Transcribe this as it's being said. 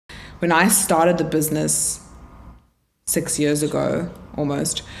when I started the business 6 years ago,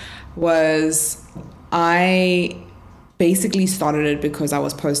 almost, was I basically started it because I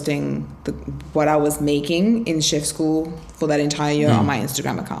was posting what I was making in chef school for that entire year on my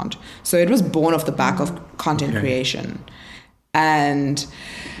Instagram account. So it was born off the back of content creation. And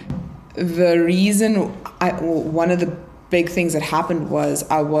the reason, one of the big things that happened was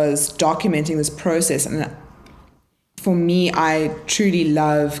I was documenting this process. And for me, I truly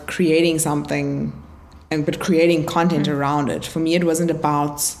love creating something, but creating content around it. For me, it wasn't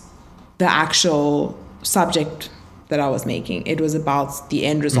about the actual subject that I was making. It was about the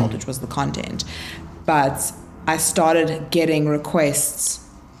end result, which was the content. But I started getting requests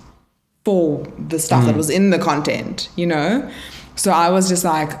for the stuff that was in the content, you know? So I was just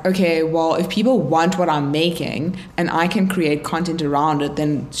like, okay, well, if people want what I'm making and I can create content around it,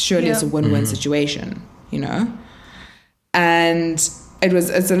 then surely it's a win-win situation, you know? And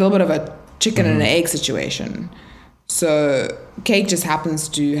it's a little bit of a chicken and an egg situation. So cake just happens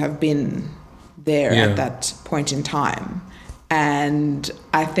to have been there at that point in time. And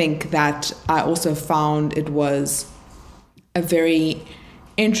I think that I also found it was a very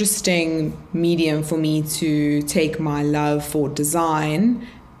interesting medium for me to take my love for design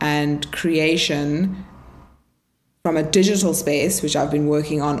and creation from a digital space, which I've been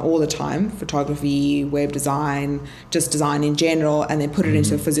working on all the time, photography, web design, just design in general, and then put it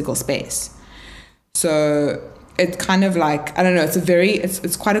into a physical space. So it's kind of like, I don't know,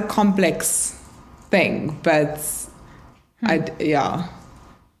 it's quite a complex thing, but I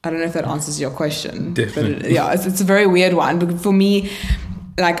don't know if that answers your question. Definitely. But it's a very weird one. But for me,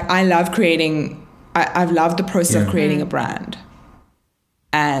 like, I love creating, I've loved the process of creating a brand.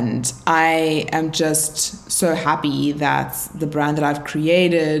 And I am just so happy that the brand that I've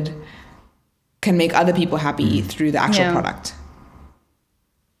created can make other people happy through the actual product.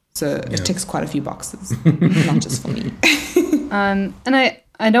 So it ticks quite a few boxes, not just for me. And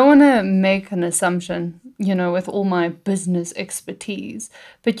I don't want to make an assumption, you know, with all my business expertise,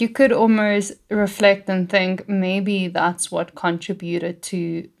 but you could almost reflect and think maybe that's what contributed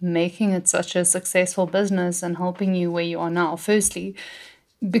to making it such a successful business and helping you where you are now. Firstly,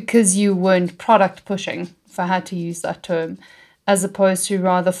 because you weren't product pushing, if I had to use that term, as opposed to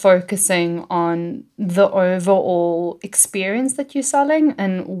rather focusing on the overall experience that you're selling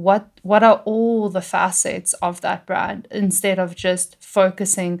and what are all the facets of that brand, instead of just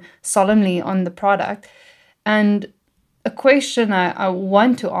focusing solemnly on the product. And a question I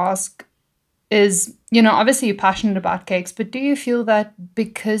want to ask is, you know, obviously you're passionate about cakes, but do you feel that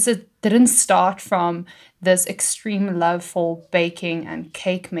because it didn't start from this extreme love for baking and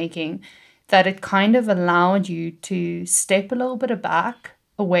cake making, that it kind of allowed you to step a little bit back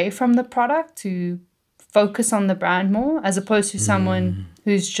away from the product to focus on the brand more, as opposed to someone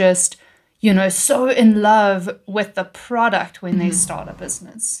who's just, you know, so in love with the product when they start a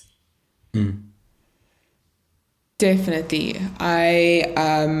business? Definitely.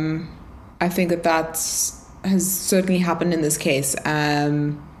 I think that has certainly happened in this case.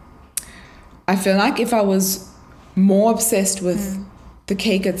 I feel like if I was more obsessed with the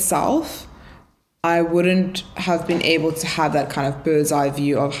cake itself, I wouldn't have been able to have that kind of bird's eye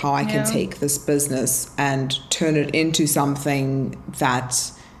view of how I can take this business and turn it into something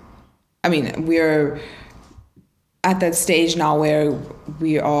that, I mean, we're at that stage now where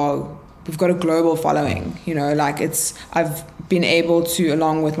we've got a global following, you know, like I've been able to,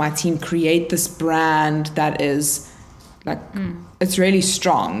 along with my team, create this brand that is like, it's really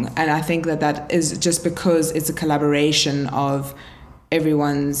strong. And I think that is just because it's a collaboration of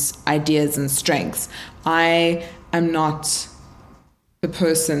everyone's ideas and strengths. I am not the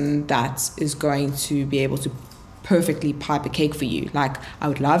person that is going to be able to perfectly pipe a cake for you. Like, I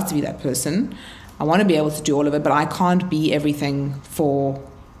would love to be that person. I want to be able to do all of it, but I can't be everything for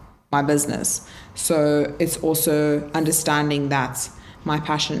my business. So it's also understanding that my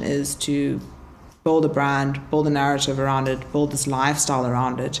passion is to build a brand, build a narrative around it, build this lifestyle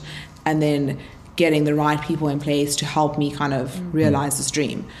around it, and then getting the right people in place to help me kind of realize this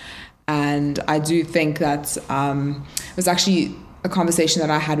dream. And I do think that it was actually a conversation that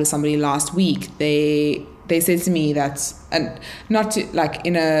I had with somebody last week. They said to me that, and not to like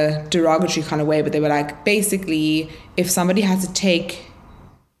in a derogatory kind of way, but they were like, basically, if somebody has to take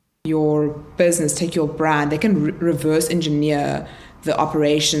your business, take your brand, they can reverse engineer the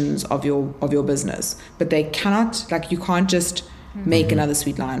operations of your business, but they cannot, like, you can't just make another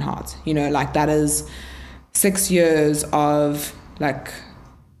Sweet Lion Heart, you know, like that is 6 years of like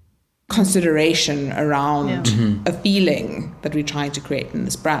consideration around a feeling that we're trying to create in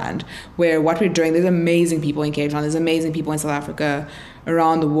this brand, where what we're doing, there's amazing people in Cape Town, there's amazing people in South Africa,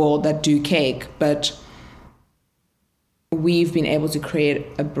 around the world that do cake, but we've been able to create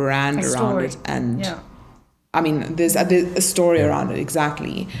a brand around it. And I mean, there's a story around it,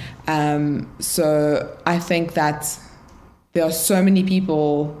 exactly. So I think that there are so many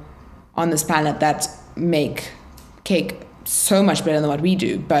people on this planet that make cake so much better than what we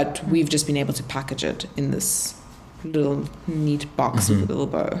do, but we've just been able to package it in this little neat box with a little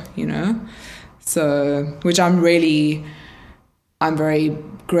bow, you know? So, which I'm very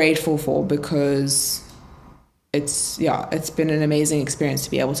grateful for, because it's been an amazing experience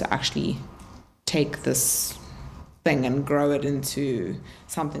to be able to actually take this thing and grow it into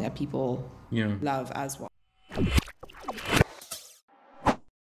something that people love as well.